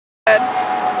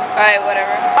Alright,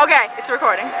 whatever. Okay, it's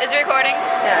recording. It's recording.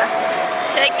 Yeah.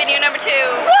 Take video number 2.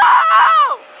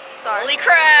 Whoa! Sorry. Holy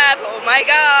crap! Oh my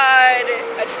god!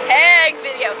 A tag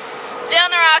video. Jay on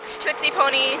the Rocks, Twixie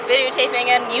Pony, videotaping,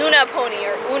 and Una Pony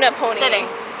or Una Pony. Sitting.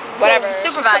 Whatever.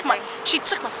 Supervising. She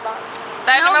took my spot.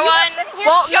 Fact No, number you were 1. sitting here.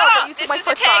 Well, Shut no, up! but you took This my is a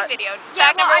foot tag spot. video. Yeah,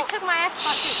 Fact well, number I took my ass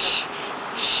spot too.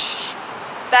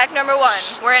 Fact number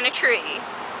 1. We're in a tree.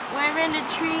 We're in a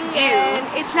tree and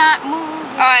it's not moving.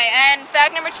 Alright, and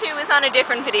fact number 2 is on a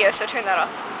different video, so turn that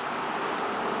off.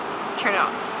 Turn it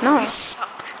off. No. You suck.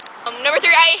 Number 3,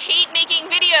 I hate making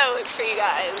videos for you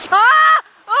guys.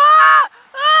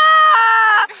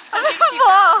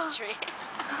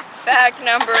 Fact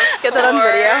number 4. Get that on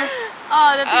video.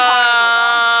 Oh, that'd be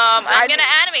horrible. I'm gonna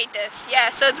animate this.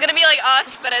 Yeah, so it's gonna be like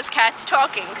us, but as cats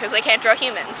talking, because they can't draw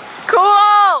humans.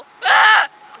 Cool!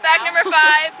 Fact number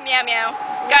 5, meow meow.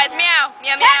 Guys, meow,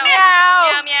 meow meow. Meow.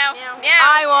 Meow meow. Meow.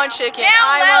 I want chicken. Meow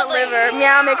I want loudly. liver.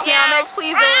 Meow mix, meow mix,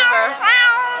 please deliver.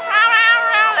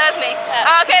 That was me.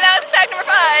 Okay, that was fact number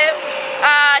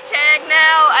 5. Tag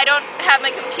now. I don't have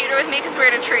my computer with me because we're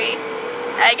in a tree.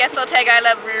 I guess I'll tag I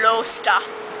love Losta.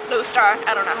 Lostar.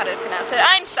 I don't know how to pronounce it.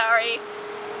 I'm sorry.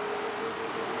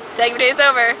 Tag video's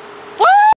over.